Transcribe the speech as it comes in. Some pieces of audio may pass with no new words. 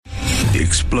The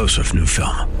explosive new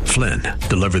film, Flynn,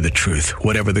 deliver the truth,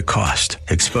 whatever the cost,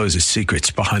 exposes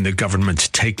secrets behind the government's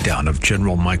takedown of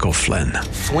General Michael Flynn.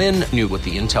 Flynn knew what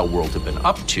the intel world had been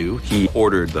up to. He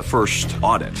ordered the first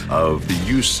audit of the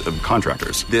use of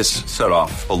contractors. This set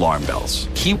off alarm bells.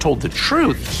 He told the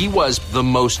truth. He was the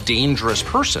most dangerous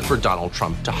person for Donald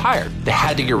Trump to hire. They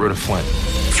had to get rid of Flynn.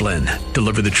 Flynn,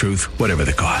 deliver the truth, whatever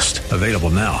the cost. Available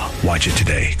now. Watch it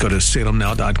today. Go to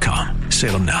salemnow.com.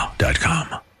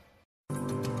 salemnow.com.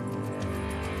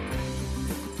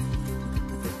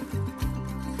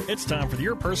 It's time for the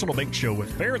Your Personal Bank Show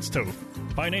with Ference Toth,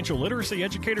 financial literacy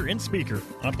educator and speaker,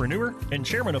 entrepreneur, and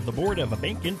chairman of the board of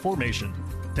Bank Information.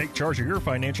 Take charge of your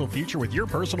financial future with Your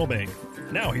Personal Bank.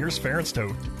 Now here's Ference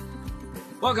Toth.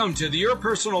 Welcome to the Your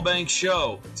Personal Bank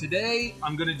Show. Today,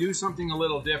 I'm going to do something a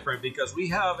little different because we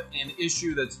have an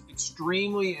issue that's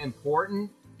extremely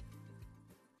important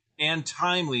and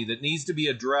timely that needs to be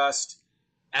addressed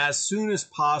as soon as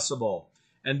possible.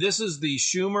 And this is the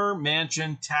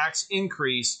Schumer-Manchin tax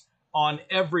increase on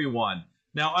everyone.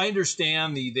 Now, I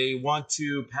understand they want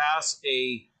to pass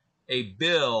a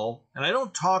bill, and I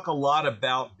don't talk a lot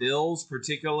about bills,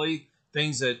 particularly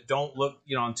things that don't look,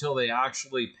 until they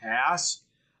actually pass.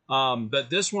 But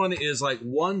this one is like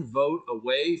one vote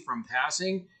away from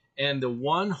passing, and the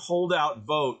one holdout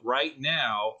vote right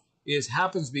now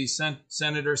happens to be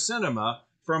Senator Sinema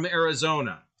from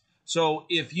Arizona. So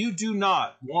if you do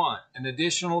not want an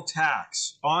additional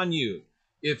tax on you,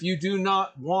 if you do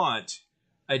not want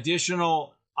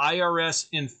additional IRS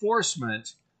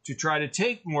enforcement to try to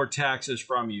take more taxes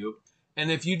from you,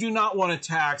 and if you do not want a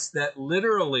tax that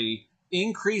literally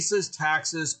increases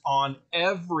taxes on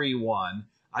everyone,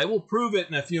 I will prove it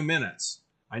in a few minutes.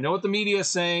 I know what the media is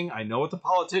saying. I know what the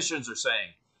politicians are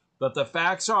saying. But the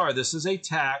facts are this is a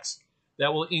tax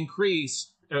that will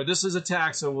increase, or this is a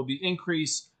tax that will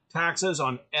increase taxes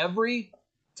on every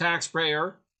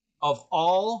taxpayer of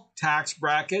all tax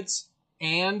brackets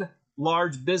and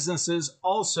large businesses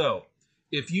also.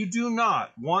 If you do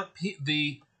not want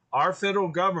our federal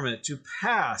government to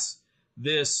pass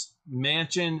this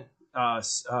Manchin,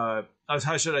 how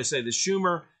should I say, the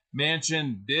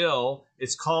Schumer-Manchin bill,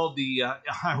 it's called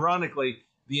ironically,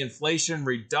 the Inflation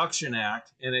Reduction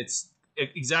Act, and it's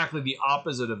exactly the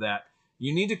opposite of that.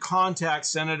 You need to contact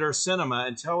Senator Sinema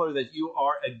and tell her that you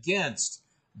are against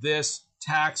this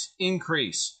tax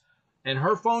increase. And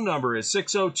her phone number is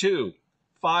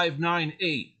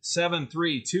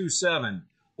 602-598-7327.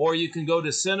 Or you can go to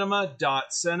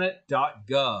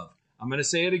sinema.senate.gov. I'm going to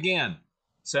say it again.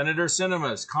 Senator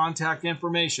Sinema's contact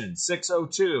information,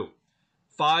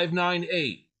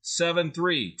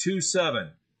 602-598-7327.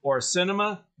 Or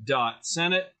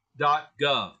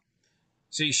sinema.senate.gov.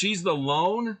 See, she's the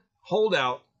lone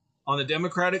holdout on the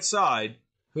Democratic side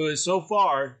who is so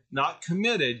far not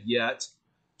committed yet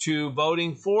to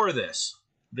voting for this.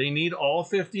 They need all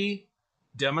 50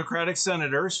 Democratic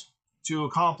senators to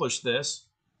accomplish this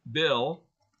bill,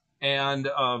 and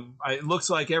it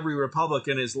looks like every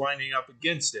Republican is lining up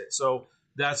against it. So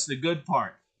that's the good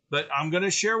part. But I'm going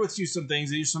to share with you some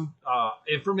things, some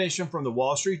information from the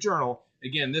Wall Street Journal.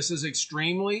 Again, this is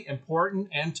extremely important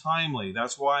and timely.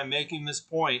 That's why I'm making this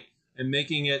point and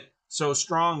making it so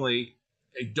strongly.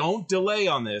 Don't delay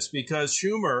on this because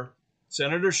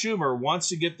Senator Schumer wants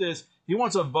to get this. He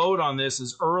wants a vote on this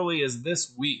as early as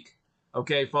this week.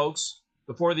 Okay, folks,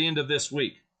 before the end of this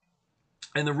week.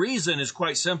 And the reason is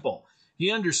quite simple. He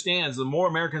understands the more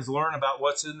Americans learn about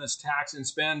what's in this tax and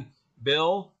spend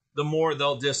bill, the more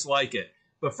they'll dislike it.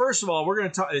 But first of all, we're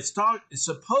going to talk. It's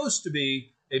supposed to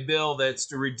be a bill that's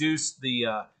to reduce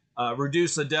the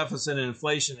deficit and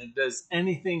inflation. It does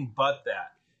anything but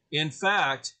that. In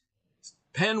fact,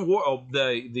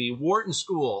 the Wharton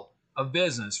School of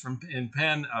Business in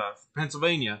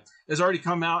Pennsylvania has already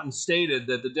come out and stated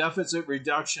that the deficit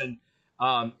reduction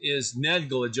is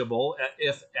negligible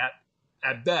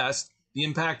at best. The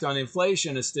impact on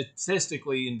inflation is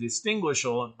statistically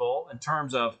indistinguishable in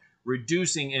terms of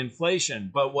reducing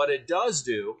inflation. But what it does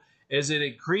do is it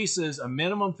increases a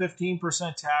minimum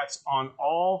 15% tax on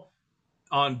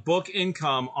book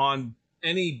income on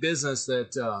any business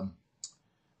that,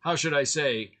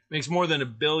 makes more than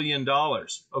 $1 billion.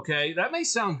 Okay, that may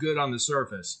sound good on the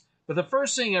surface, but the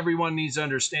first thing everyone needs to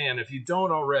understand, if you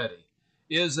don't already,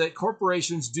 is that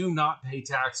corporations do not pay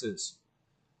taxes.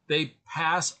 They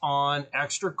pass on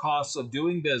extra costs of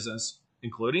doing business,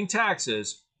 including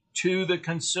taxes, to the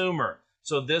consumer.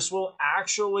 So this will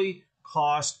actually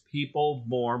cost people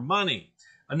more money.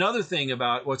 Another thing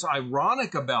about what's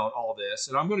ironic about all this,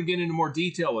 and I'm going to get into more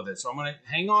detail with it, so I'm going to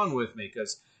hang on with me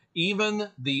because even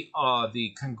the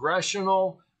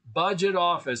congressional Budget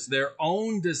Office, their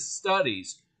own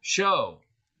studies show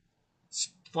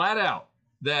flat out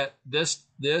that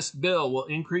this bill will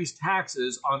increase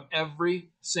taxes on every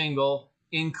single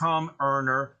income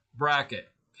earner bracket,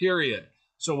 period.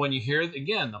 So when you hear,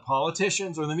 again, the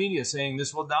politicians or the media saying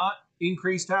this will not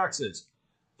increase taxes,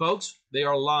 folks, they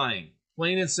are lying,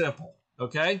 plain and simple,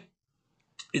 okay?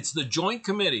 It's the Joint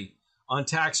Committee on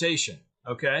Taxation,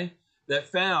 okay, that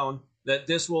found that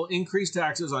this will increase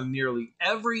taxes on nearly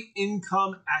every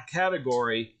income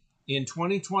category in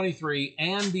 2023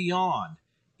 and beyond.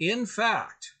 In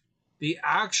fact, the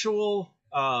actual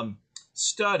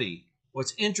study,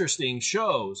 what's interesting,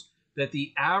 shows that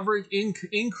the average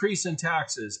increase in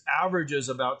taxes averages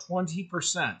about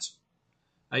 20%.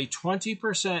 A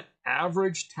 20%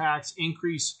 average tax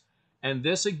increase. And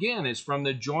this, again, is from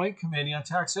the Joint Committee on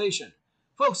Taxation.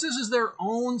 Folks, this is their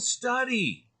own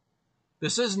study.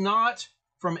 This is not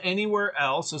from anywhere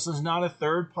else. This is not a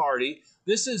third party.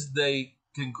 This is the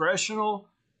Congressional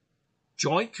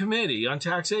Joint Committee on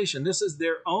Taxation. This is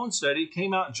their own study. It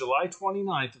came out on July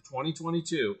 29th of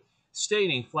 2022,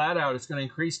 stating flat out it's going to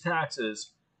increase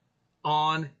taxes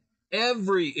on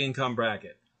every income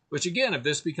bracket, which, again, if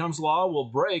this becomes law, will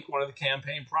break one of the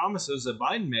campaign promises that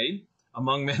Biden made,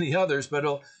 among many others. But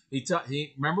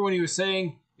he remember when he was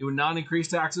saying it would not increase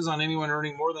taxes on anyone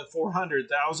earning more than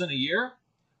 $400,000 a year?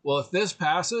 Well, if this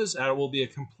passes, that will be a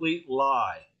complete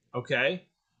lie. Okay,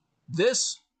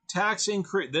 this tax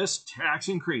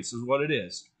increase is what it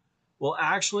is. Will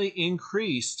actually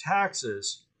increase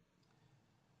taxes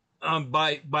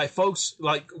by folks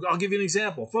like, I'll give you an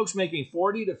example. Folks making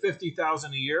 $40,000 to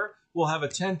 $50,000 a year will have a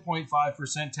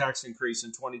 10.5% tax increase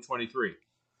in 2023.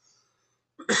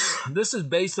 This is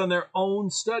based on their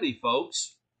own study,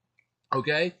 folks.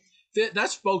 Okay,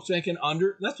 that's folks making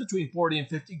that's between 40 and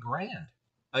 50 grand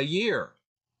a year.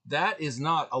 That is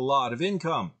not a lot of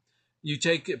income. You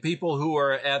take people who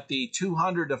are at the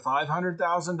 $200,000 to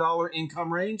 $500,000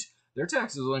 income range, their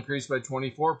taxes will increase by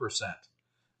 24%.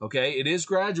 Okay, it is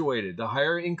graduated. The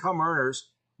higher income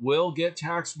earners will get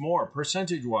taxed more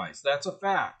percentage-wise. That's a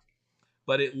fact.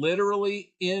 But it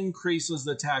literally increases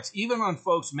the tax, even on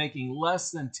folks making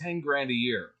less than 10 grand a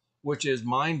year, which is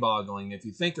mind-boggling if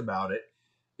you think about it.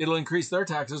 It'll increase their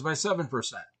taxes by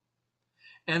 7%.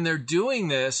 And they're doing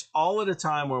this all at a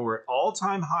time where we're at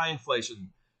all-time high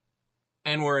inflation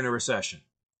and we're in a recession.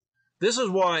 This is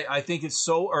why I think it's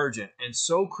so urgent and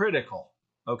so critical,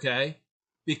 okay?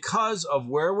 Because of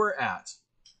where we're at,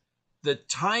 the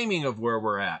timing of where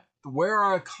we're at, where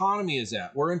our economy is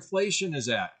at, where inflation is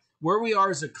at, where we are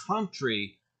as a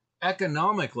country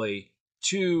economically,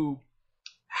 to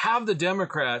have the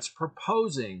Democrats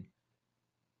proposing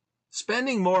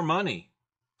spending more money,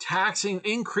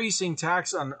 increasing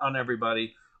tax on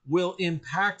everybody, will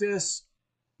impact us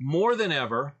more than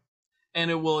ever, and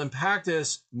it will impact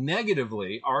us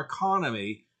negatively, our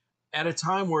economy, at a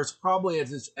time where it's probably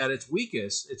at its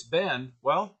weakest it's been,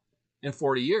 well, in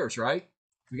 40 years, right?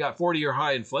 We got 40-year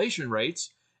high inflation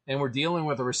rates, and we're dealing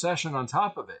with a recession on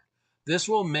top of it. This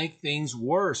will make things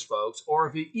worse, folks,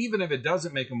 or even if it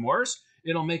doesn't make them worse,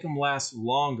 it'll make them last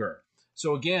longer.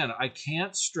 So again, I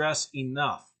can't stress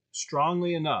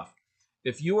strongly enough,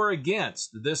 if you are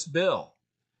against this bill,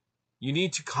 you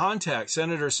need to contact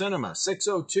Senator Sinema,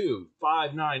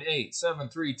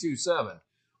 602-598-7327,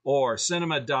 or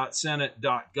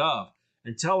sinema.senate.gov,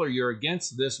 and tell her you're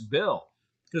against this bill.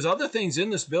 Because other things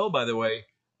in this bill, by the way,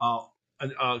 a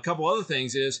couple other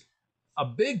things is, a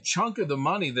big chunk of the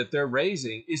money that they're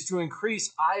raising is to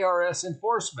increase IRS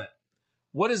enforcement.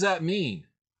 What does that mean?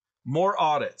 More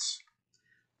audits.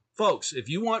 Folks, if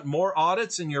you want more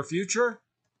audits in your future,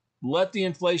 let the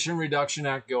Inflation Reduction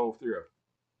Act go through.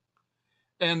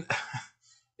 And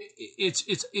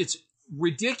it's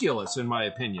ridiculous, in my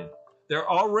opinion. They're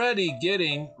already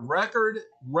getting record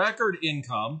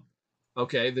income.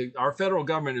 Okay, our federal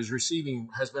government has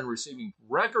been receiving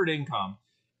record income,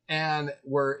 and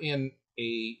we're in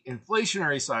a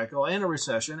inflationary cycle and a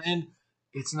recession, and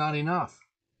it's not enough.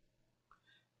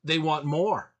 They want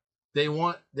more. They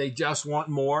just want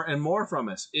more and more from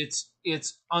us. It's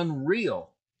unreal.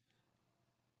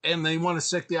 And they want to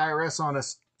sick the IRS on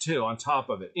us too, on top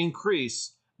of it.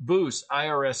 Boost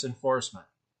IRS enforcement.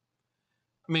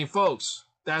 I mean, folks,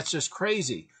 that's just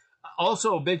crazy.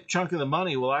 Also, a big chunk of the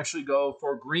money will actually go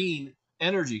for green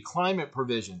energy, climate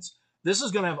provisions. This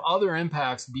is going to have other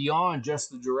impacts beyond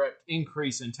just the direct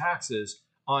increase in taxes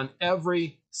on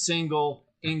every single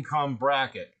income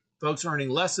bracket. Folks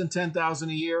earning less than $10,000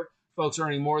 a year, folks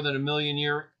earning more than $1 million a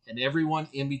year, and everyone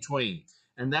in between.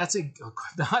 And that's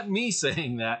not me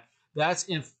saying that. That's,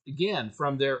 again,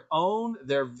 from their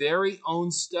very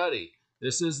own study.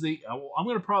 This is I'm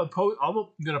going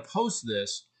to post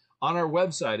this on our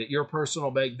website at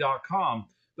yourpersonalbank.com,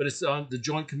 but it's on the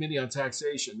Joint Committee on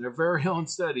Taxation. Their very own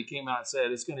study came out and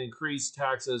said it's going to increase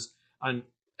taxes on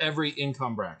every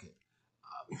income bracket.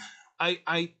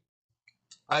 I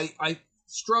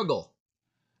struggle.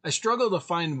 I struggle to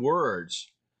find words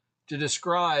to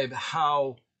describe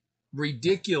how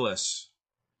ridiculous,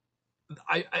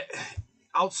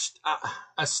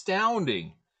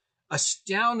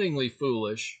 astoundingly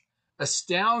foolish,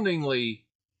 astoundingly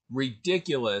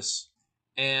ridiculous,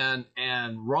 and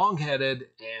wrongheaded,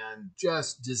 and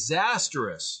just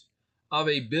disastrous of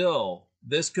a bill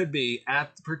this could be,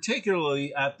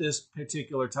 particularly at this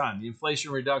particular time, the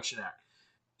Inflation Reduction Act.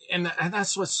 And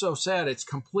that's what's so sad. It's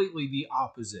completely the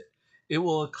opposite. It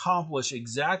will accomplish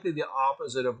exactly the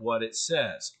opposite of what it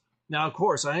says. Now, of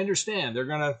course, I understand they're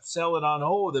going to sell it on,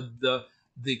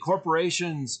 the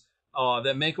corporations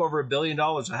that make over $1 billion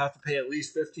will have to pay at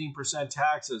least 15%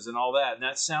 taxes and all that. And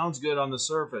that sounds good on the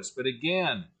surface. But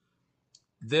again,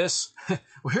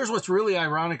 here's what's really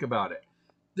ironic about it.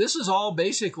 This is all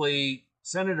basically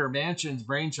Senator Manchin's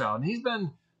brainchild. And he's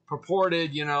been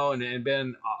purported, and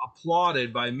been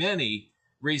applauded by many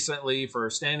recently for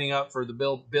standing up for the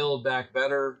Build Back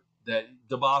Better, that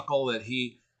debacle that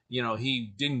he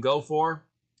didn't go for.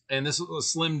 And this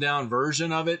was a slimmed down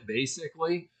version of it,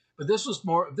 basically. But this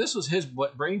was his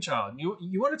brainchild.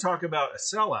 You want to talk about a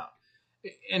sellout.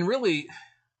 And really,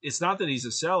 it's not that he's a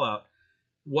sellout.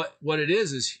 What it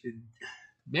is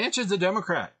Manchin's a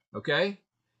Democrat, okay?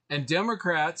 And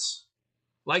Democrats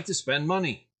like to spend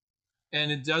money. And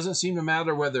it doesn't seem to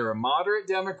matter whether a moderate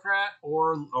Democrat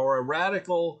or a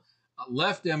radical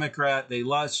left Democrat, they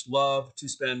love to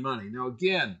spend money. Now,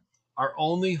 again, our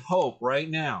only hope right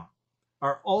now,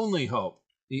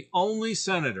 the only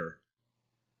senator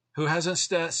who hasn't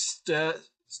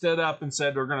stood up and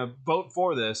said we're going to vote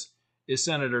for this is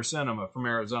Senator Sinema from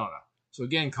Arizona. So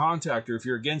again, contact her if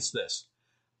you're against this.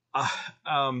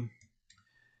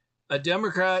 A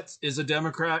Democrat is a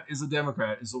Democrat is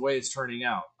the way it's turning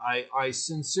out. I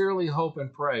sincerely hope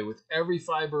and pray with every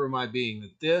fiber of my being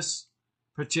that this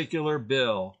particular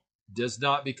bill does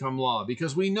not become law,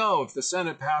 because we know if the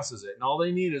Senate passes it, and all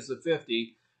they need is the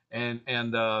 50, and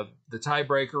the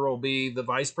tiebreaker will be the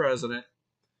vice president,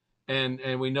 and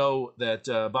we know that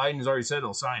Biden has already said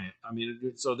he'll sign it. I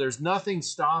mean, so there's nothing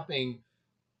stopping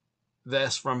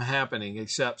this from happening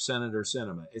except Senator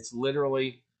Sinema. It's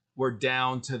literally, we're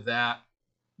down to that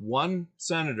one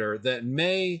senator that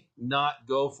may not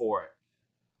go for it.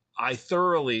 I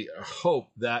thoroughly hope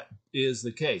that is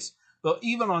the case. But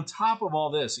even on top of all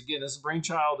this, again, this is a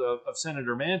brainchild of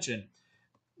Senator Manchin.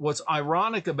 What's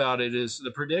ironic about it is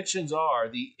the predictions are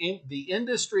the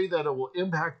industry that it will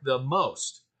impact the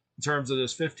most in terms of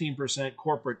this 15%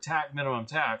 corporate minimum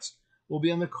tax will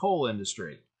be in the coal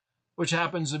industry, which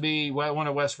happens to be one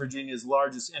of West Virginia's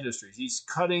largest industries. He's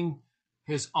cutting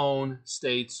his own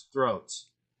state's throats.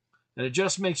 And it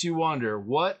just makes you wonder,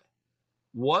 what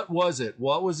was it?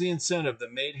 What was the incentive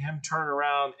that made him turn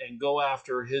around and go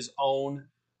after his own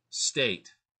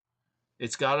state?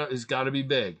 It's got to be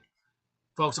big.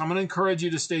 Folks, I'm going to encourage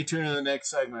you to stay tuned in the next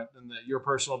segment in Your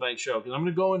Personal Bank Show, because I'm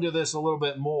going to go into this a little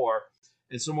bit more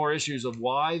and some more issues of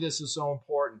why this is so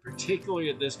important, particularly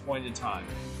at this point in time.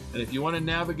 And if you want to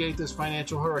navigate this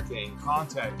financial hurricane,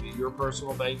 contact me at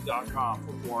yourpersonalbank.com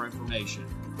for more information.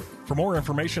 For more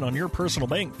information on Your Personal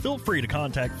Bank, feel free to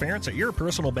contact Ference at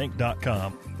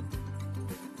yourpersonalbank.com.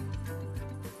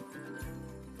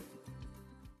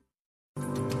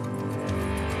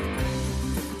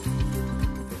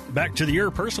 Back to the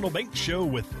Your Personal Bank Show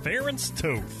with Ference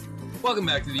Toth. Welcome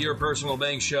back to the Your Personal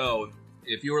Bank Show.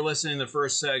 If you were listening to the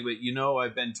first segment, you know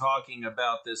I've been talking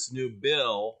about this new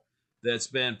bill that's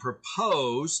been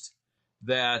proposed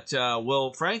that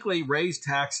will, frankly, raise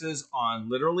taxes on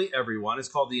literally everyone. It's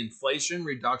called the Inflation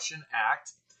Reduction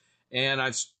Act. And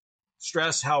I've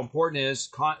stressed how important it is.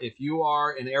 If you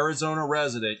are an Arizona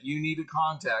resident, you need to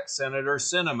contact Senator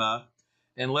Sinema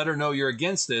and let her know you're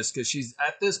against this, because she's,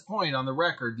 at this point on the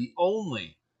record, the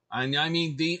only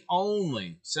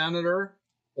senator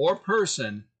or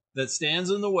person that stands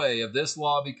in the way of this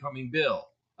law becoming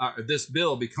this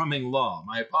bill becoming law.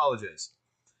 My apologies.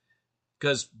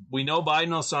 Because we know Biden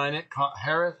will sign it.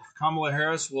 Kamala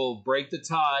Harris will break the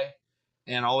tie,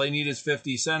 and all they need is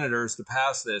 50 senators to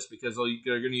pass this, because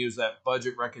they're going to use that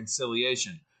budget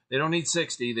reconciliation. They don't need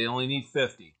 60. They only need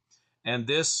 50. And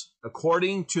this,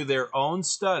 according to their own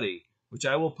study, which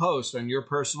I will post on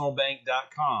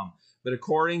yourpersonalbank.com, but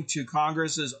according to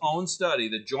Congress's own study,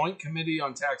 the Joint Committee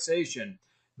on Taxation,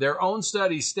 their own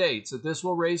study states that this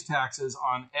will raise taxes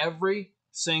on every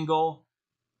single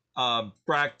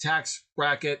tax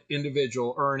bracket,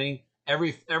 individual earning,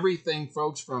 everything,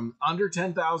 folks, from under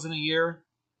 $10,000 a year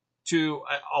to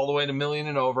all the way to $1 million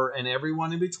and over, and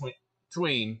everyone in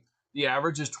between. The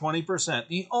average is 20%.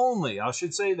 The only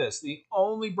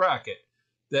bracket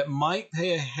that might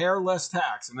pay a hair less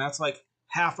tax, and that's like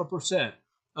 0.5%,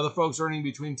 of the folks earning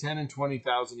between $10,000 and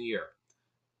 $20,000 a year.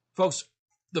 Folks,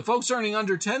 the folks earning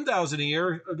under $10,000 a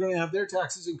year are going to have their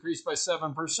taxes increased by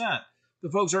 7%.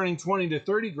 The folks earning 20 to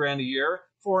 30 grand a year,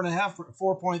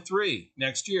 4.3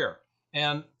 next year.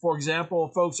 And for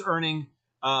example, those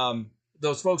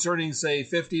folks earning say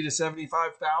 50 to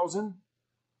 75,000,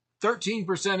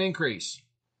 13% increase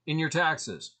in your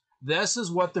taxes. This is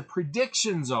what the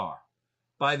predictions are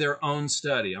by their own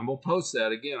study. And we'll post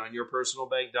that again on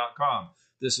yourpersonalbank.com.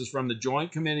 This is from the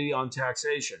Joint Committee on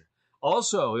Taxation.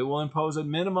 Also, it will impose a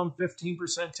minimum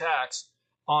 15% tax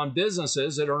on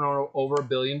businesses that earn over $1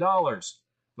 billion.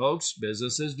 Folks,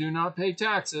 businesses do not pay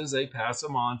taxes. They pass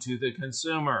them on to the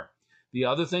consumer. The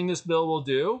other thing this bill will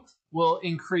do will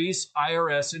increase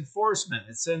IRS enforcement.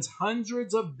 It sends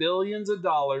hundreds of billions of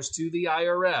dollars to the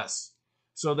IRS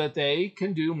so that they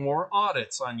can do more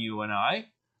audits on you and I.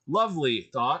 Lovely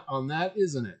thought on that,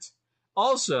 isn't it?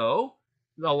 Also,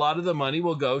 a lot of the money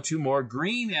will go to more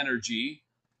green energy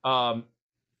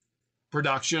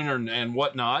production and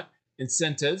whatnot,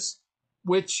 incentives,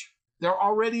 which there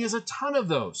already is a ton of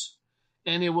those.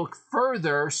 And it will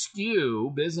further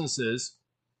skew businesses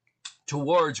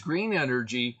towards green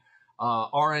energy,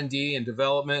 R&D and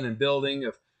development and building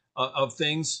of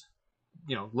things,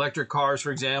 electric cars,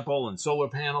 for example, and solar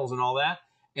panels and all that,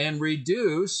 and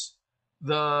reduce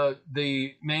the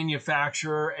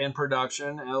manufacture and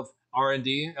production of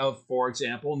R&D of, for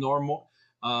example,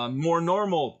 more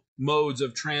normal modes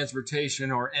of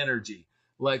transportation or energy,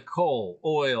 like coal,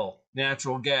 oil,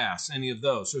 natural gas, any of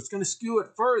those. So it's going to skew it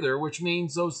further, which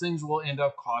means those things will end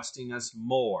up costing us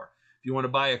more. If you want to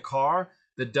buy a car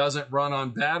that doesn't run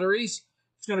on batteries,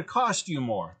 it's going to cost you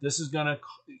more.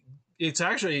 It's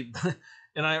actually,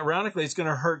 and ironically, it's going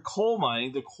to hurt coal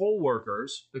mining, the coal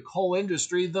workers, the coal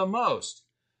industry the most.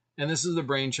 And this is the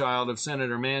brainchild of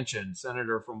Senator Manchin,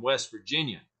 senator from West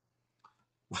Virginia.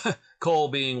 Coal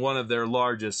being one of their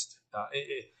largest,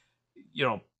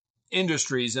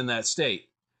 industries in that state.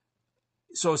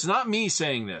 So it's not me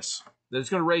saying this, that it's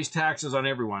going to raise taxes on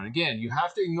everyone. Again, you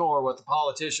have to ignore what the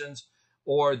politicians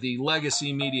or the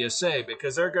legacy media say,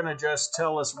 because they're going to just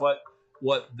tell us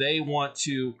what they want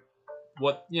to,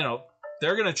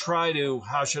 they're going to try to,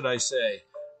 how should I say,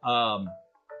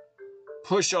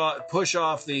 push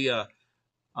off the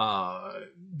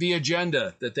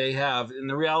agenda that they have. And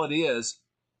the reality is,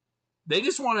 they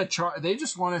just want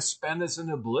to spend us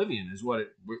into oblivion, is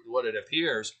what it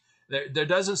appears. There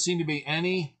doesn't seem to be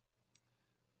any.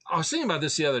 I was thinking about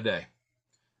this the other day.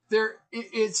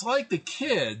 It's like the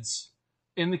kids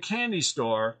in the candy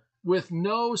store with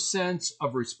no sense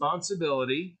of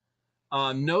responsibility,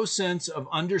 no sense of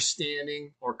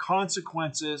understanding or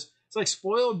consequences. It's like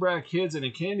spoiled brat kids in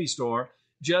a candy store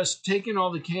just taking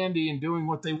all the candy and doing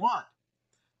what they want.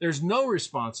 There's no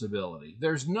responsibility.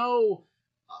 There's no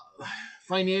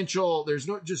financial, there's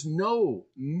no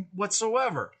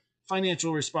whatsoever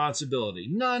financial responsibility.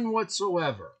 None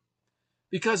whatsoever.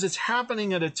 Because it's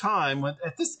happening at a time when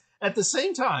at the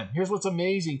same time, here's what's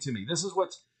amazing to me. This is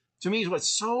what's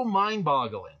so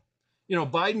mind-boggling.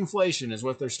 Bidenflation is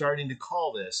what they're starting to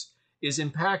call this, is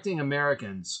impacting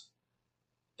Americans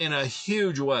in a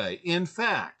huge way. In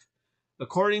fact,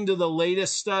 according to the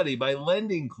latest study by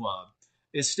Lending Club,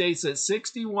 it states that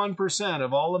 61%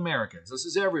 of all Americans, this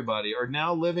is everybody, are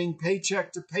now living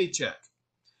paycheck to paycheck.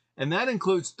 And that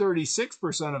includes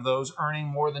 36% of those earning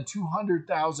more than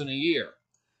 $200,000 a year.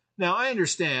 Now, I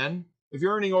understand if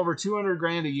you're earning over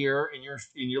 $200,000 a year and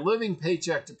you're living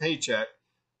paycheck to paycheck,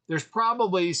 there's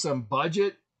probably some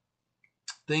budget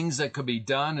things that could be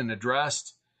done and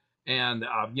addressed. And,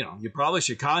 you probably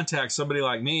should contact somebody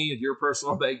like me at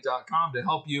yourpersonalbank.com to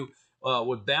help you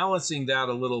with balancing that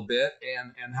a little bit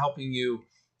and helping you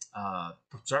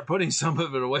start putting some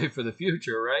of it away for the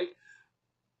future, right?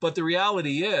 But the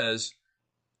reality is,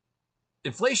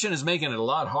 inflation is making it a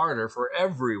lot harder for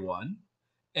everyone.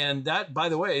 And that, by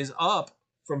the way, is up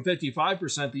from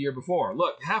 55% the year before.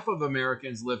 Look, half of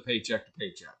Americans live paycheck to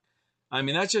paycheck. I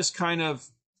mean, that's just kind of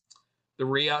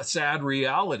the sad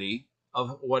reality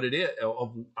of what it is,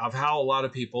 of how a lot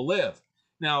of people live.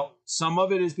 Now, some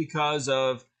of it is because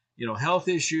of health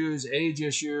issues, age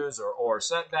issues, or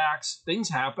setbacks. Things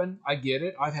happen. I get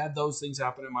it. I've had those things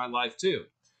happen in my life too.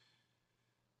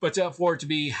 But for it to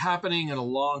be happening on a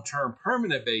long-term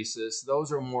permanent basis,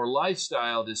 those are more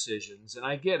lifestyle decisions. And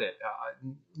I get it.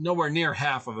 Nowhere near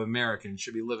half of Americans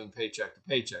should be living paycheck to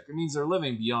paycheck. It means they're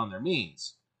living beyond their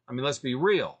means. I mean, let's be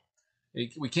real.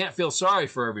 We can't feel sorry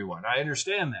for everyone. I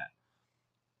understand that.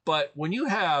 But when you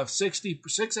have 6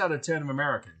 out of 10 of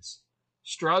Americans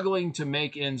struggling to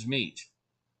make ends meet,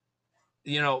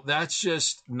 that's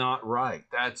just not right.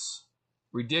 That's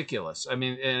ridiculous. I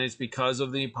mean, and it's because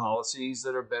of the policies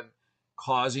that have been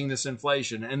causing this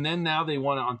inflation. And then now they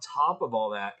want to, on top of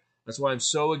all that, that's why I'm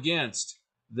so against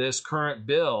this current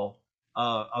bill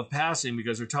of passing,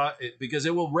 because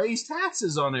it will raise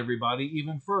taxes on everybody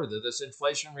even further, this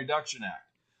Inflation Reduction Act.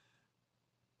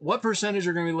 What percentage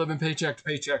are going to be living paycheck to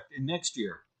paycheck in next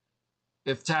year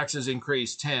if taxes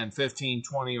increase 10, 15,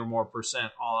 20 or more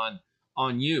percent on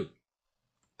you?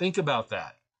 Think about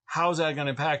that. How's that going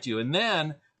to impact you? And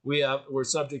then we're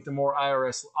subject to more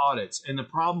IRS audits. And the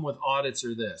problem with audits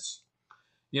are this.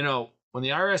 When the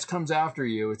IRS comes after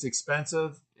you, it's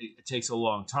expensive. It takes a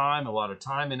long time, a lot of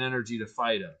time and energy to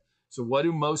fight them. So what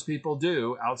do most people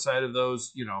do outside of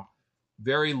those,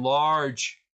 very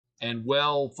large and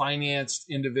well-financed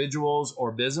individuals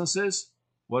or businesses?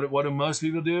 What do most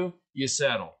people do? You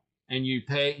settle and you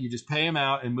just pay them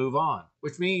out and move on,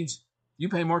 which means you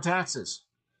pay more taxes.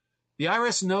 The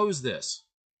IRS knows this.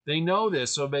 They know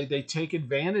this, so they take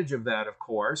advantage of that, of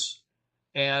course.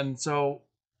 And so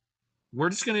we're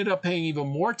just going to end up paying even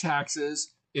more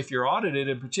taxes if you're audited,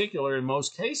 in particular, in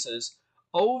most cases,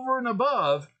 over and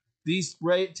above these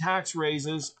tax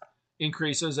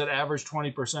increases that average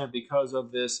 20% because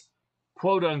of this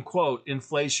quote-unquote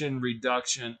Inflation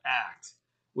Reduction Act,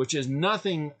 which has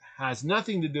nothing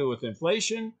to do with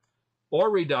inflation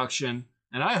or reduction.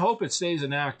 And I hope it stays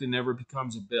an act and never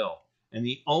becomes a bill. And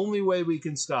the only way we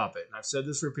can stop it, and I've said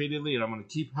this repeatedly, and I'm going to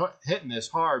keep hitting this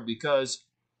hard because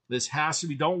this has to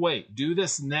be, don't wait. Do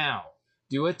this now.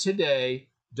 Do it today.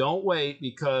 Don't wait,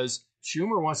 because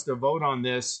Schumer wants to vote on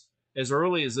this as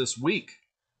early as this week.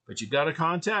 But you've got to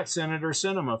contact Senator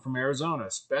Sinema from Arizona,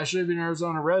 especially if you're an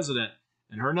Arizona resident.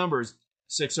 And her number is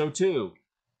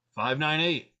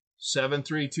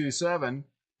 602-598-7327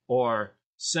 or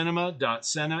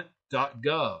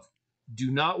cinema.senate.gov. Do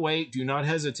not wait. Do not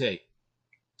hesitate.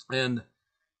 And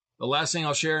the last thing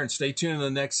I'll share, and stay tuned in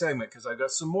the next segment because I've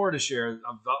got some more to share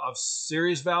of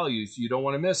serious values. You don't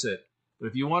want to miss it. But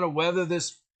if you want to weather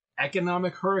this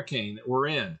economic hurricane that we're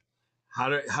in, how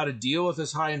to deal with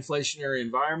this high inflationary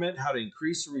environment, how to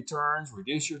increase the returns,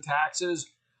 reduce your taxes,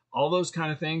 all those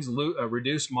kind of things,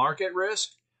 reduce market risk,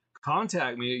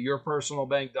 contact me at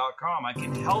yourpersonalbank.com. I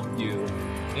can help you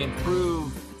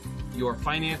improve your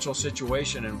financial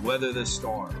situation and weather this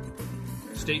storm.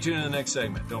 Stay tuned in the next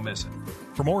segment. Don't miss it.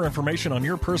 For more information on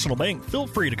Your Personal Bank, feel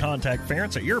free to contact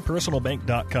Ference at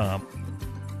yourpersonalbank.com.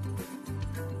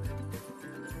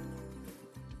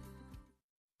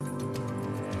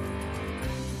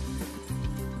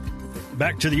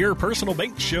 Back to the Your Personal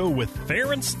Bank Show with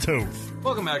Ference Toth.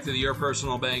 Welcome back to the Your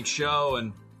Personal Bank Show.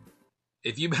 And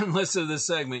if you've been listening to this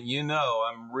segment, you know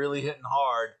I'm really hitting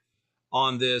hard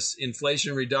on this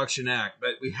Inflation Reduction Act.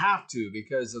 But we have to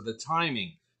because of the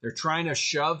timing. They're trying to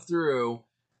shove through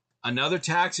another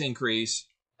tax increase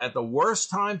at the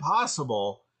worst time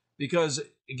possible because,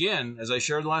 again, as I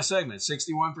shared in the last segment,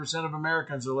 61% of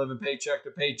Americans are living paycheck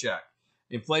to paycheck.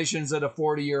 Inflation's at a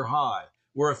 40-year high.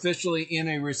 We're officially in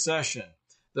a recession.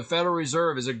 The Federal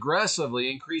Reserve is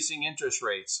aggressively increasing interest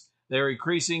rates. They're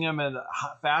increasing them at a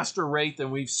faster rate than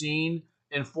we've seen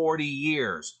in 40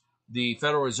 years. The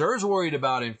Federal Reserve's worried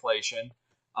about inflation.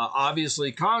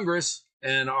 Obviously, Congress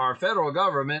and our federal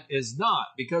government is not,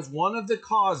 because one of the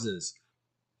causes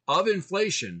of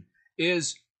inflation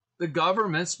is the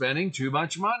government spending too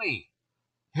much money.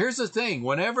 Here's the thing.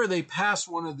 Whenever they pass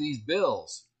one of these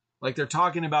bills, like they're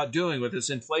talking about doing with this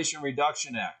Inflation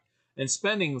Reduction Act, and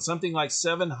spending something like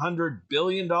 $700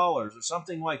 billion or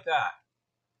something like that,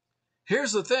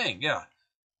 here's the thing.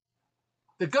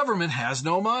 The government has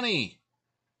no money.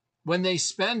 When they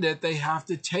spend it, they have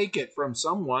to take it from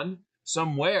someone,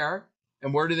 somewhere.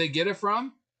 And where do they get it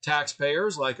from?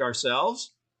 Taxpayers like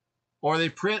ourselves, or they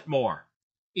print more.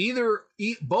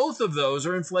 Both of those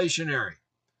are inflationary.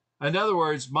 In other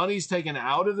words, money's taken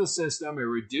out of the system. It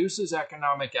reduces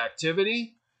economic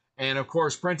activity. And of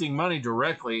course, printing money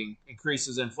directly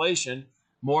increases inflation.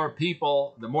 More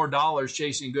people, the more dollars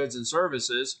chasing goods and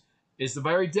services is the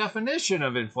very definition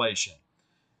of inflation.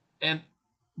 And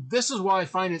this is why I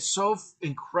find it so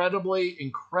incredibly,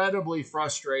 incredibly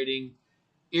frustrating,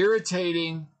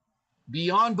 irritating,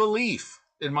 beyond belief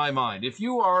in my mind. If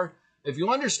you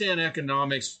understand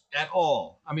economics at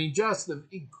all, I mean, just the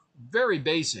very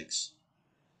basics.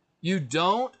 You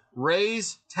don't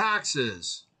raise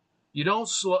taxes. You don't,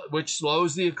 which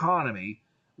slows the economy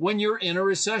when you're in a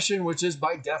recession, which is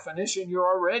by definition, you're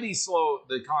already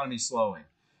the economy's slowing.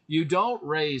 You don't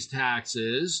raise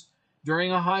taxes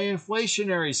during a high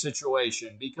inflationary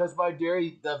situation because by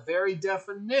the very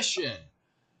definition,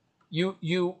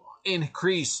 you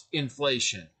increase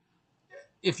inflation.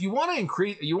 If you want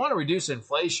to reduce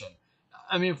inflation.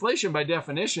 I mean, inflation by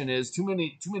definition is too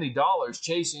many dollars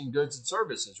chasing goods and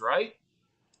services, right?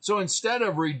 So instead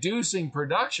of reducing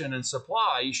production and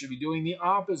supply, you should be doing the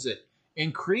opposite.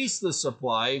 Increase the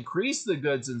supply, increase the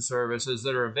goods and services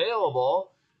that are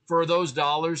available for those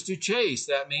dollars to chase.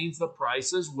 That means the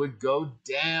prices would go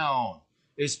down.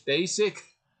 It's basic.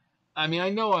 I mean, I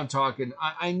know I'm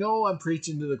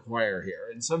preaching to the choir here.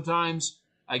 And sometimes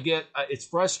it's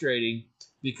frustrating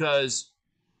because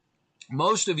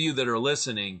most of you that are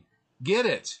listening get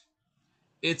it.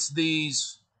 It's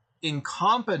these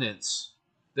incompetents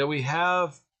that we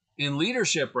have in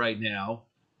leadership right now,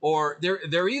 or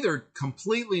they're either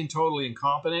completely and totally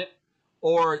incompetent,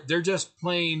 or they're just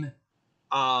plain,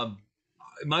 in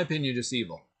my opinion, just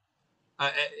evil.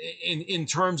 In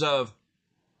terms of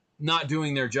not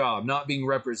doing their job, not being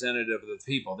representative of the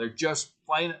people. They're just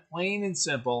plain and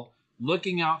simple,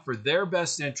 looking out for their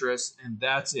best interests, and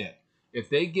that's it. If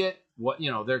they get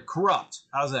they're corrupt.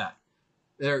 How's that?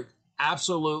 They're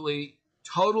absolutely,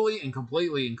 totally, and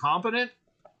completely incompetent,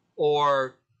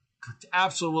 or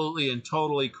absolutely and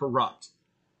totally corrupt.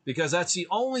 Because that's the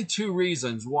only two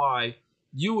reasons why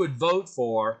you would vote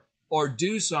for or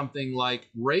do something like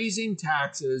raising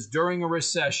taxes during a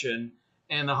recession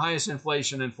and the highest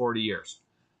inflation in 40 years.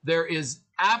 There is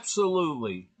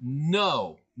absolutely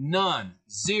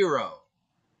zero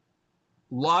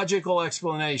logical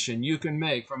explanation you can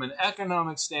make from an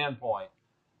economic standpoint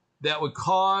that would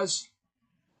cause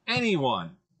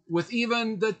anyone with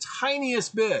even the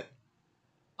tiniest bit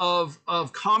of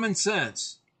common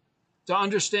sense to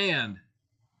understand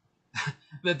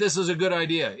that this is a good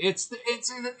idea. It's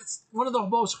one of the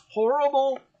most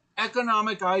horrible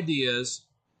economic ideas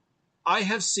I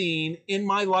have seen in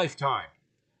my lifetime.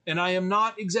 And I am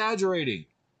not exaggerating.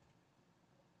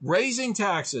 Raising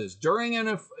taxes during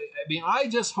I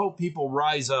just hope people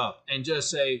rise up and just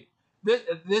say,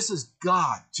 this has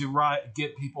got to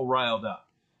get people riled up.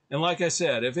 And like I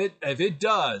said, if it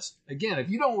does, again, if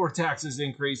you don't want taxes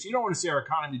increase, you don't want to see our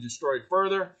economy destroyed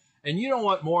further, and you don't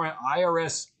want more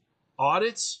IRS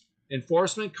audits,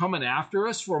 enforcement coming after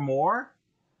us for more,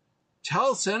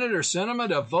 tell Senator Sinema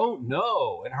to vote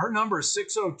no. And her number is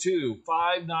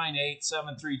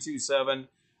 602-598-7327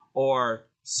 or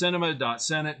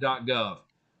sinema.senate.gov.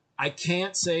 I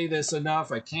can't say this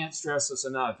enough. I can't stress this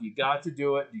enough. You got to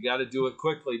do it. You got to do it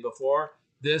quickly before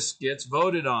this gets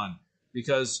voted on,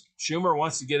 because Schumer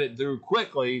wants to get it through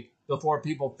quickly before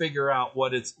people figure out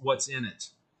what's in it.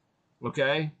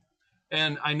 Okay?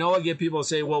 And I know I get people to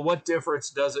say, well, what difference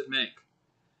does it make?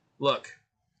 Look,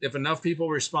 if enough people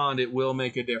respond, it will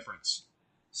make a difference.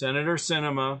 Senator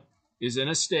Sinema is in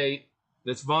a state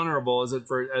that's vulnerable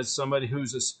as somebody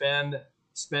who's a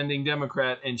spending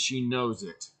Democrat, and she knows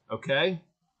it. Okay?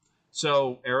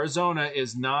 So Arizona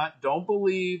is not, don't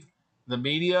believe the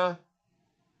media.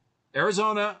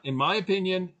 Arizona, in my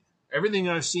opinion, everything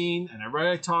I've seen and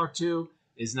everybody I talk to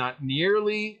is not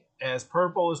nearly as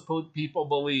purple as people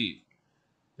believe.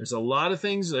 There's been a lot of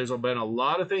things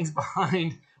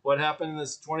behind what happened in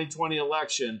this 2020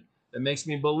 election that makes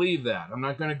me believe that. I'm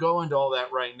not going to go into all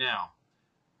that right now.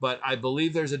 But I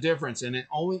believe there's a difference. And it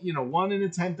only, 1 in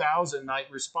 10,000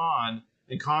 might respond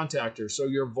and contact her. So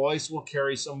your voice will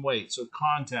carry some weight. So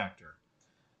contact her.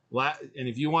 And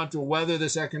if you want to weather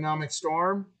this economic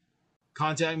storm,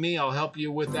 contact me. I'll help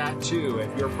you with that too at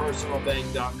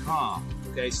yourpersonalbank.com.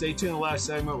 Okay, stay tuned in the last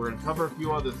segment. We're going to cover a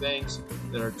few other things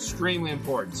that are extremely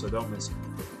important, so don't miss it.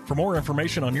 For more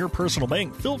information on Your Personal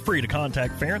Bank, feel free to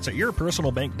contact Ference at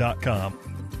yourpersonalbank.com.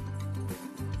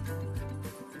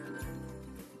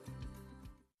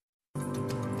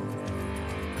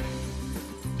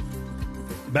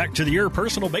 Back to the Your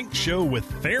Personal Bank Show with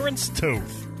Ference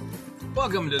Toth.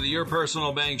 Welcome to the Your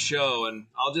Personal Bank Show, and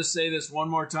I'll just say this one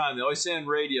more time. They always say on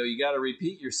radio, you got to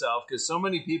repeat yourself, because so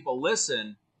many people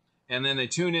listen, and then they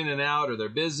tune in and out, or they're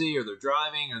busy, or they're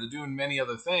driving, or they're doing many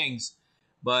other things.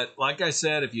 But like I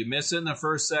said, if you miss it in the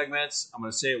first segments, I'm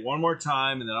going to say it one more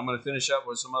time, and then I'm going to finish up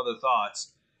with some other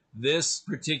thoughts. This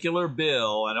particular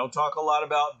bill, I don't talk a lot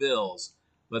about bills,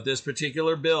 but this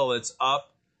particular bill that's up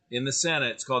in the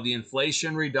Senate, it's called the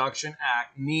Inflation Reduction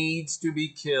Act, needs to be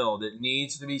killed. It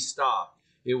needs to be stopped.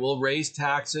 It will raise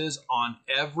taxes on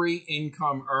every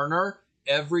income earner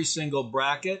every single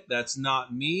bracket. That's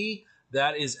not me.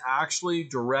 That is actually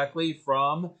directly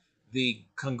from the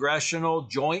Congressional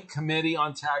Joint Committee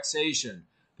on Taxation.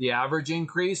 The average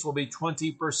increase will be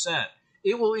 20%.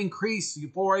 It will increase,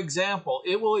 for example,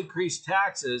 it will increase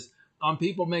taxes on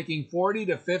people making $40,000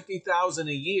 to $50,000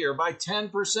 a year by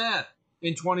 10%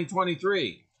 in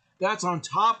 2023. That's on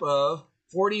top of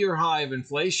 40-year high of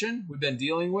inflation we've been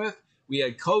dealing with. We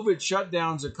had COVID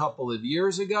shutdowns a couple of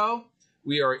years ago.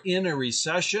 We are in a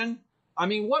recession. I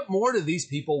mean, what more do these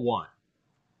people want?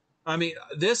 I mean,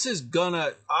 this is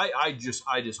gonna, I just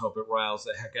hope it riles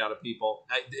the heck out of people.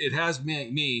 It has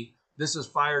me, this has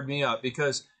fired me up,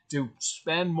 because to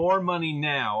spend more money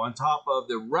now on top of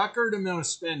the record amount of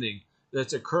spending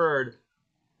that's occurred,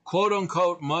 quote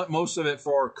unquote, most of it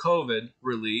for COVID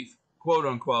relief, quote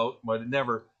unquote, but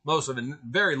most of it,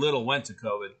 very little went to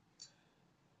COVID.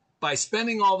 By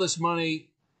spending all this money,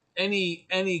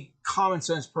 any common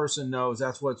sense person knows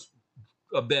that's what's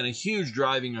been a huge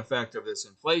driving effect of this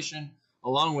inflation,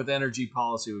 along with energy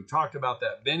policy. We've talked about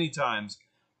that many times.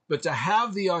 But to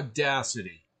have the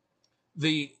audacity,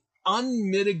 the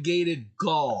unmitigated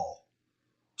gall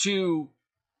to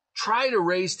try to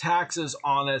raise taxes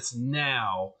on us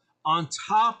now on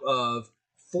top of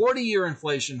 40-year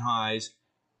inflation highs,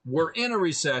 we're in a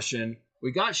recession.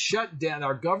 We got shut down.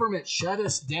 Our government shut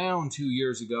us down 2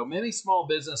 years ago. Many small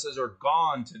businesses are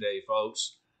gone today,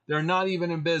 folks. They're not even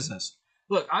in business.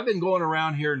 Look, I've been going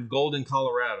around here in Golden,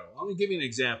 Colorado. Let me give you an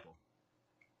example.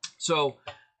 So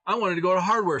I wanted to go to a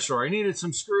hardware store. I needed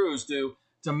some screws to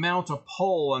mount a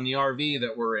pole on the RV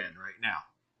that we're in right now.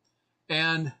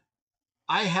 And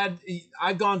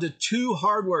I've gone to 2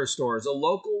 hardware stores, a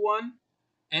local one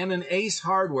and an Ace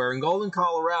Hardware in Golden,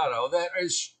 Colorado, that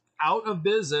is out of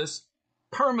business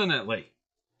permanently.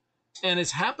 And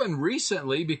it's happened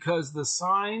recently because the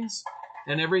signs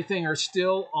and everything are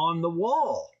still on the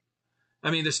wall. I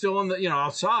mean, they're still on the,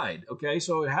 outside. Okay.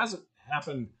 So it hasn't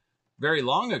happened very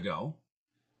long ago.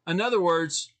 In other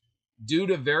words, due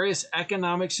to various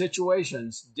economic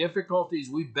situations, difficulties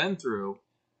we've been through,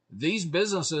 these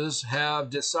businesses have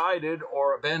decided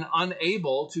or been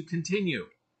unable to continue.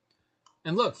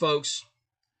 And look, folks,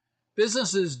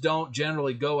 businesses don't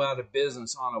generally go out of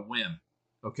business on a whim.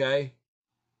 Okay.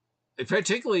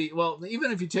 Particularly, well,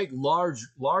 even if you take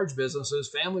large businesses,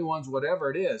 family ones, whatever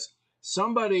it is,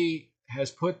 somebody has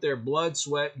put their blood,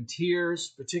 sweat, and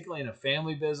tears, particularly in a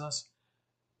family business,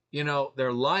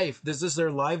 their life, this is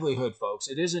their livelihood, folks.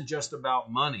 It isn't just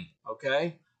about money,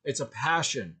 okay? It's a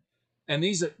passion. And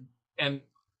these are, and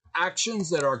actions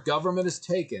that our government has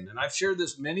taken, and I've shared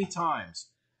this many times,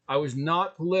 I was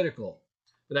not political,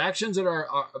 but actions that are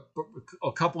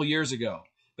a couple years ago,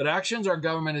 but actions our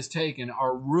government has taken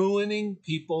are ruining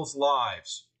people's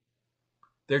lives.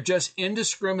 They're just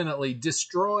indiscriminately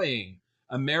destroying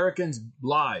Americans'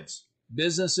 lives,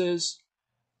 businesses.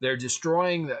 They're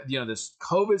destroying this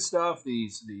COVID stuff,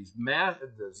 these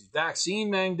vaccine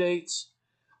mandates.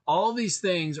 All these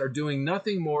things are doing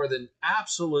nothing more than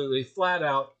absolutely flat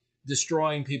out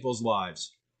destroying people's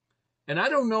lives. And I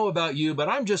don't know about you, but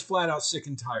I'm just flat out sick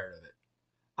and tired of it.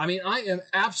 I mean,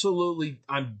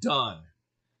 I'm done.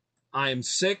 I am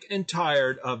sick and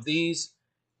tired of these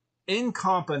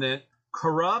incompetent,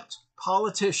 corrupt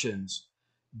politicians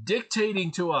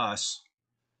dictating to us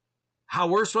how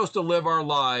we're supposed to live our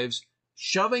lives,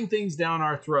 shoving things down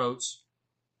our throats.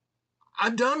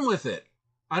 I'm done with it.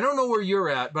 I don't know where you're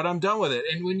at, but I'm done with it.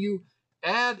 And when you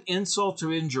add insult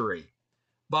to injury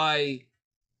by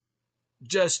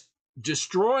just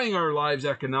destroying our lives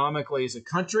economically as a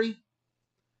country,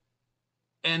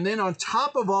 and then on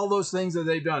top of all those things that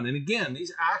they've done, and again,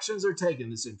 these actions are taken,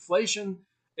 this inflation,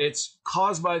 it's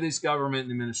caused by this government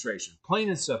and administration, plain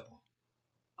and simple.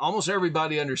 Almost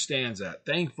everybody understands that,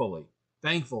 thankfully.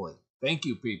 Thank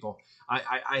you, people.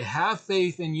 I have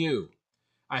faith in you.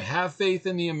 I have faith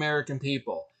in the American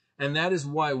people. And that is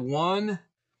why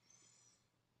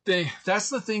that's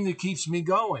the thing that keeps me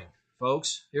going,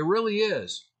 folks. It really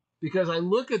is. Because I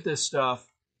look at this stuff,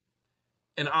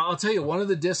 and I'll tell you one of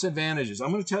the disadvantages.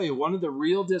 I'm going to tell you one of the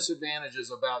real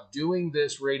disadvantages about doing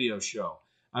this radio show.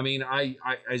 I mean,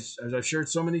 as I've shared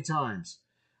so many times,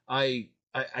 I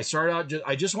started out,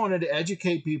 I just wanted to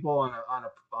educate people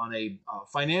on a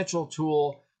financial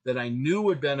tool that I knew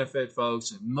would benefit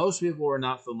folks. And most people were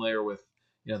not familiar with,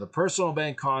 the personal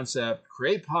bank concept,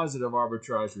 create positive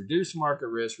arbitrage, reduce market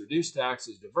risk, reduce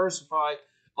taxes, diversify,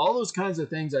 all those kinds of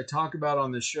things I talk about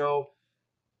on the show,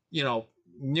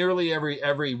 nearly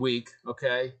every week.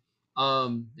 Okay.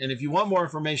 And if you want more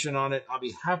information on it, I'll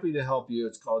be happy to help you.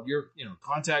 It's called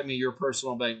contact me,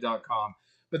 yourpersonalbank.com.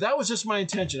 But that was just my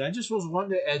intention. I just was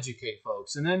wanting to educate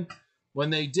folks. And then when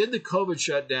they did the COVID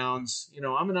shutdowns,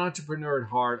 I'm an entrepreneur at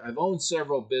heart. I've owned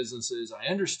several businesses.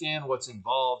 I understand what's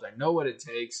involved. I know what it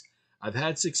takes. I've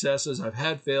had successes. I've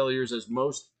had failures, as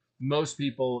most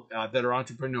people that are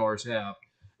entrepreneurs have.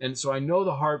 And so I know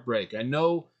the heartbreak. I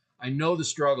know the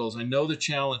struggles. I know the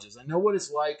challenges. I know what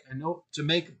it's like. I know to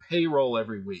make a payroll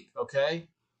every week. Okay.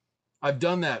 I've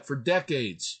done that for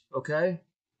decades. Okay.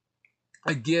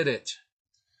 I get it.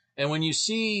 And when you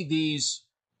see these,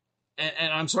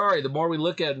 and I'm sorry, the more we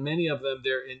look at many of them,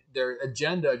 their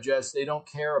agenda they don't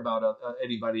care about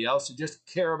anybody else. They just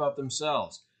care about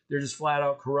themselves. They're just flat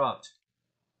out corrupt.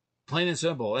 Plain and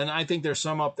simple. And I think there's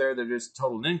some up there that are just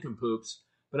total nincompoops,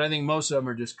 but I think most of them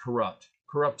are just corrupt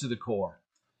to the core.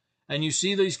 And you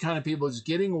see these kind of people just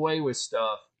getting away with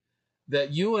stuff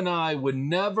that you and I would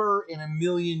never in a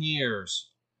million years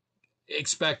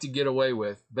expect to get away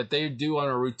with, but they do on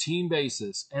a routine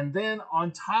basis. And then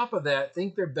on top of that,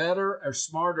 think they're better or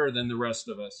smarter than the rest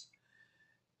of us.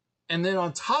 And then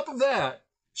on top of that,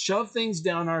 shove things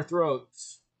down our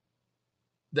throats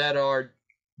that are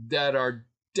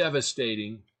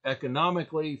devastating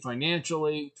economically,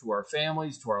 financially, to our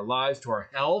families, to our lives, to our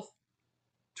health,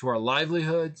 to our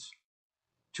livelihoods,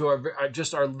 to our very,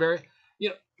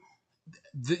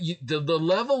 the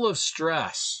level of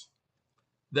stress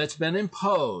that's been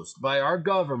imposed by our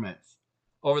government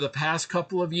over the past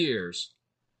couple of years.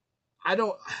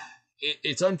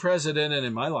 It's unprecedented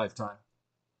in my lifetime.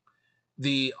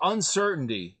 The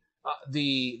uncertainty,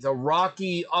 the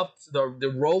rocky up,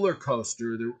 the roller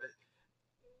coaster,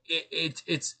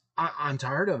 I'm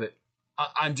tired of it.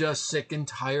 I'm just sick and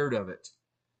tired of it.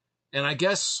 And I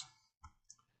guess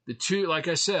like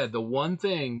I said, the one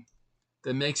thing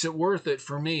that makes it worth it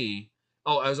for me,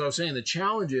 as I was saying, the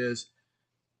challenge is,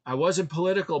 I wasn't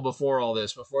political before all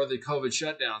this, before the COVID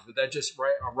shutdowns, but that just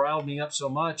riled me up so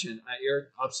much and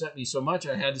upset me so much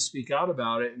I had to speak out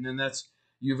about it. And then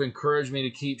you've encouraged me to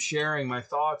keep sharing my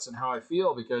thoughts and how I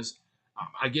feel, because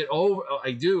I get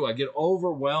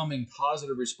overwhelming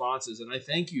positive responses, and I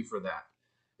thank you for that.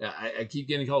 I keep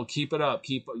getting told, keep it up,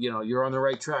 you're on the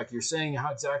right track. You're saying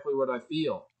exactly what I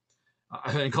feel.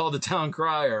 I've been called the town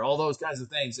crier, all those kinds of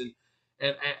things.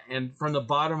 And from the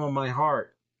bottom of my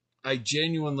heart, I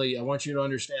want you to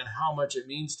understand how much it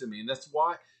means to me. And that's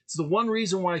why it's the one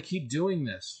reason why I keep doing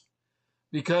this,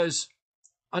 because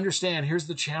understand, here's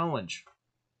the challenge.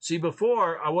 See,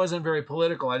 before I wasn't very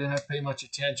political. I didn't have to pay much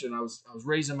attention. I was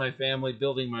raising my family,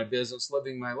 building my business,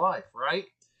 living my life, right?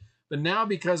 But now,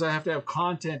 because I have to have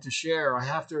content to share, I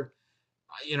have to,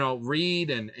 read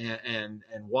and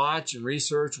watch and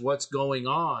research what's going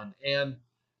on. And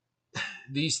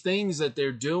these things that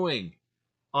they're doing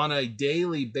on a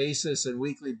daily basis and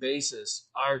weekly basis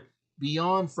are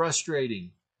beyond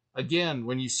frustrating. Again,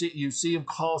 when you see them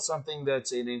call something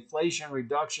that's an Inflation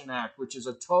Reduction Act, which is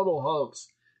a total hoax.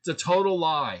 It's a total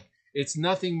lie. It's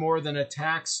nothing more than a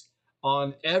tax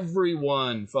on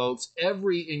everyone, folks,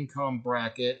 every income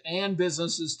bracket and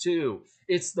businesses too.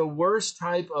 It's the worst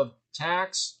type of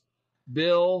tax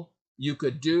bill you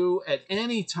could do at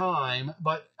any time,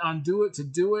 but do it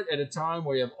at a time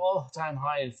where you have all-time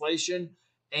high inflation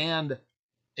and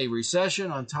a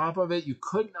recession on top of it. You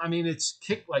couldn't, it's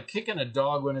like kicking a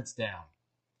dog when it's down.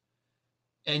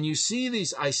 And I see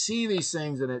these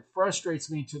things, and it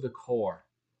frustrates me to the core.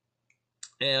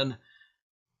 And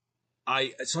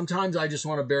sometimes I just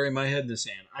want to bury my head in the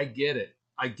sand. I get it.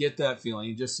 I get that feeling.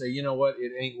 You just say, you know what?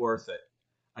 It ain't worth it.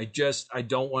 I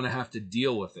don't want to have to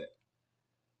deal with it.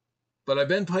 But I've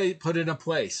been put in a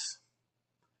place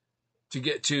to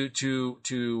get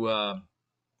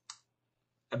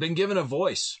I've been given a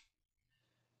voice,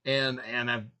 and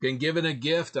I've been given a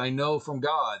gift, I know, from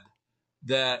God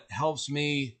that helps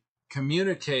me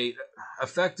communicate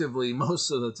effectively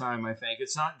most of the time. I think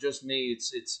it's not just me.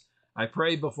 It's I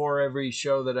pray before every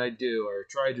show that I do, or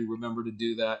try to remember to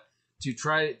do that,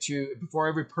 before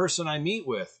every person I meet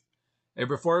with, and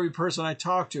before every person I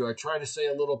talk to, I try to say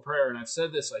a little prayer. And I've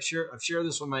said this, I've shared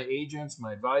this with my agents,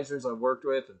 my advisors I've worked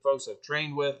with, and folks I've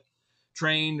trained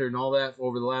and all that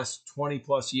over the last 20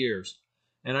 plus years.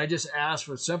 And I just ask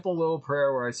for a simple little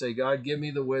prayer where I say, God, give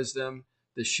me the wisdom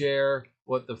to share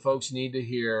what the folks need to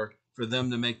hear for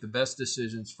them to make the best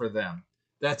decisions for them.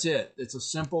 That's it. It's a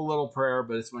simple little prayer,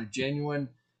 but it's my genuine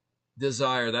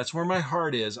desire. That's where my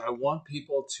heart is. I want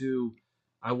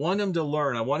them to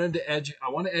learn. I want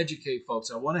to educate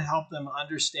folks. I want to help them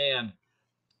understand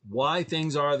why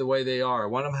things are the way they are. I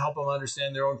want to help them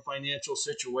understand their own financial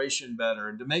situation better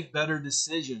and to make better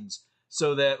decisions,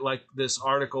 so that, like this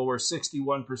article where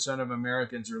 61% of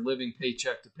Americans are living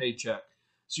paycheck to paycheck.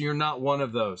 So you're not one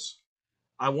of those.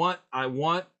 I want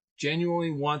genuinely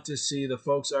want to see the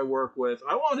folks I work with.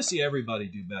 I want to see everybody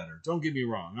do better. Don't get me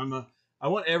wrong. I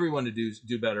want everyone to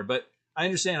do better, but I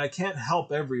understand I can't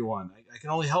help everyone. I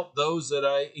can only help those that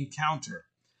I encounter.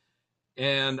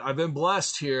 And I've been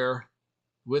blessed here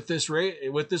with this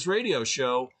radio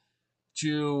show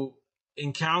to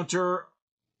encounter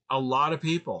a lot of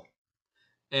people.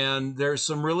 And there's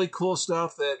some really cool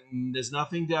stuff that there's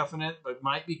nothing definite, but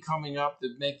might be coming up to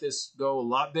make this go a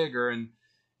lot bigger. And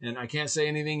I can't say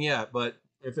anything yet, but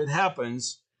if it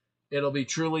happens, it'll be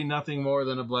truly nothing more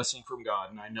than a blessing from God,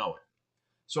 and I know it.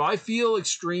 So I feel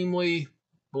extremely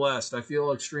blessed. I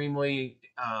feel extremely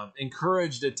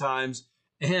encouraged at times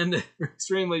and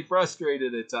extremely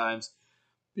frustrated at times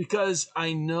because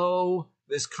I know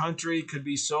this country could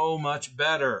be so much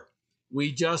better.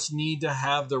 We just need to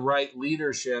have the right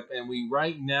leadership, and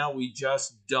right now we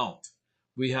just don't.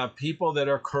 We have people that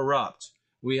are corrupt.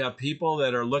 We have people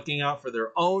that are looking out for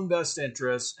their own best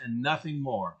interests and nothing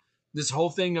more. This whole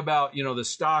thing about, the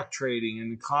stock trading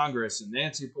in Congress and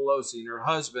Nancy Pelosi and her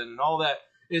husband and all that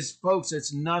is, folks,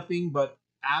 it's nothing but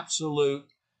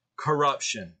absolute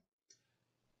corruption.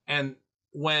 And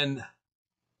when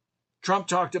Trump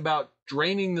talked about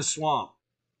draining the swamp,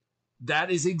 that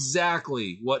is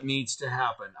exactly what needs to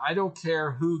happen. I don't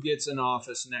care who gets in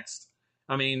office next.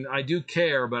 I mean, I do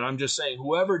care, but I'm just saying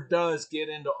whoever does get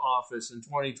into office in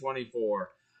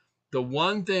 2024,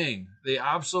 the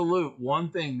absolute one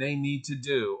thing they need to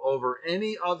do over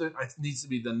any other, it needs to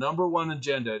be the number one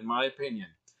agenda, in my opinion,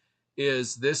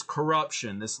 is this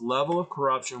corruption, this level of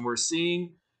corruption we're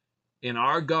seeing in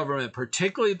our government,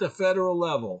 particularly at the federal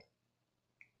level,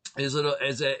 is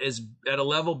at a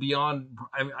level beyond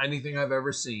anything I've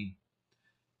ever seen.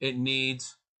 It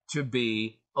needs to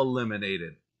be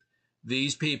eliminated.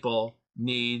 These people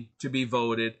need to be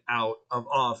voted out of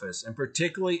office. And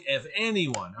particularly if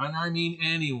anyone, and I mean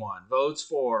anyone, votes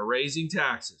for raising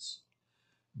taxes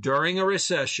during a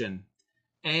recession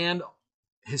and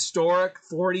historic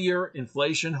 40-year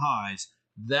inflation highs,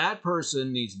 that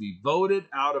person needs to be voted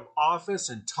out of office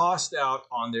and tossed out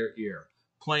on their ear.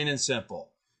 Plain and simple.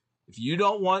 If you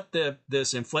don't want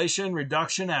this Inflation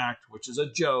Reduction Act, which is a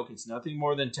joke, it's nothing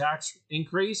more than tax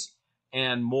increase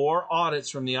and more audits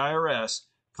from the IRS,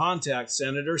 contact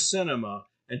Senator Sinema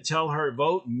and tell her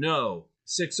vote no,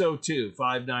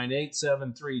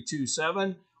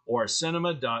 602-598-7327 or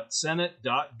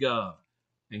sinema.senate.gov.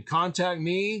 And contact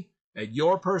me at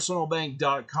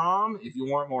yourpersonalbank.com if you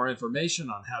want more information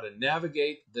on how to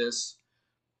navigate this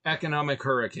economic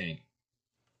hurricane.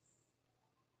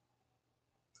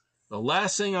 The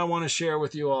last thing I want to share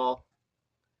with you all,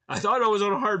 I thought I was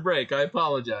on a hard break. I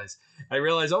apologize. I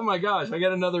realized, oh my gosh, I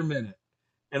got another minute.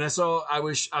 And so I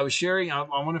was sharing, I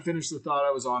want to finish the thought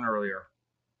I was on earlier.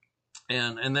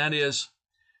 And that is,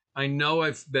 I know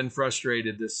I've been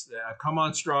frustrated. I've come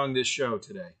on strong this show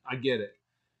today. I get it.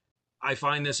 I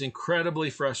find this incredibly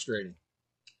frustrating.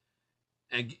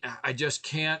 And I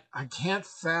can't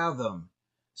fathom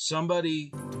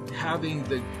somebody having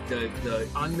the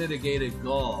unmitigated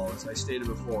gall, as I stated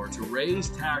before, to raise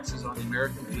taxes on the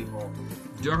American people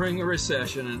during a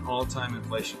recession and all-time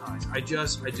inflation highs. I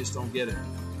just don't get it.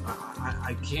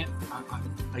 I can't.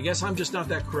 I guess I'm just not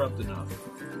that corrupt enough.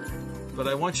 But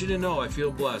I want you to know I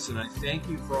feel blessed, and I thank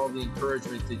you for all the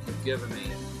encouragement that you've given me.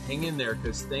 Hang in there,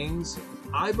 because things,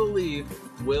 I believe,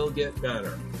 will get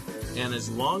better. And as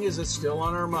long as it's still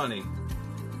on our money,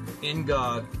 in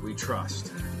God we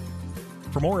trust.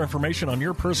 For more information on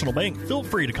Your Personal Bank, feel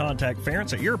free to contact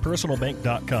Ference at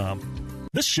yourpersonalbank.com.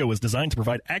 This show is designed to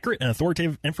provide accurate and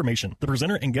authoritative information. The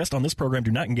presenter and guest on this program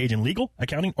do not engage in legal,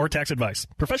 accounting, or tax advice.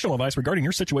 Professional advice regarding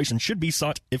your situation should be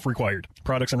sought if required.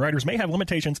 Products and riders may have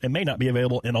limitations and may not be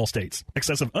available in all states.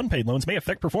 Excessive unpaid loans may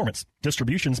affect performance.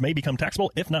 Distributions may become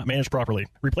taxable if not managed properly.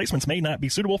 Replacements may not be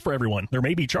suitable for everyone. There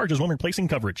may be charges when replacing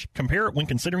coverage. Compare when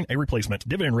considering a replacement.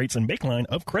 Dividend rates and baseline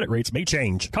of credit rates may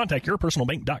change. Contact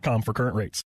yourpersonalbank.com for current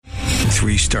rates.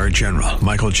 3-star General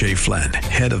Michael J. Flynn,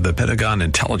 head of the Pentagon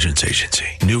Intelligence Agency,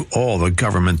 knew all the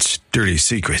government's dirty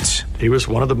secrets. He was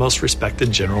one of the most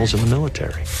respected generals in the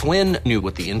military. Flynn knew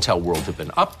what the intel world had been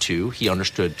up to. He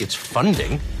understood its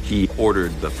funding. He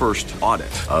ordered the first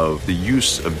audit of the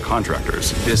use of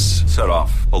contractors. This set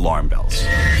off alarm bells.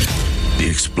 The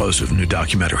explosive new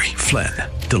documentary, Flynn,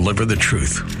 Deliver the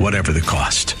Truth, Whatever the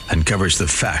Cost, uncovers the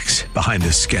facts behind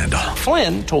this scandal.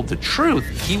 Flynn told the truth.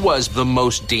 He was the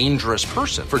most dangerous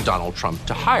person for Donald Trump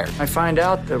to hire. I find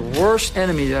out the worst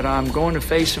enemy that I'm going to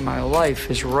face in my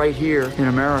life is right here in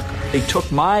America. They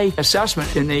took my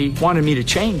assessment and they wanted me to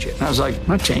change it. And I was like, I'm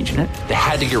not changing it. They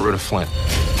had to get rid of Flynn.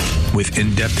 with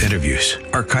in-depth interviews,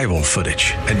 archival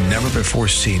footage, and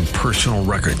never-before-seen personal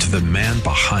records of the man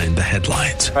behind the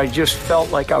headlines. I just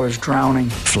felt like I was drowning.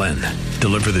 Flynn,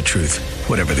 deliver the truth,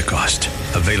 whatever the cost.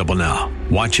 Available now.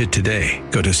 Watch it today.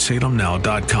 Go to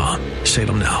salemnow.com.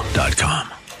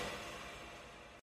 salemnow.com.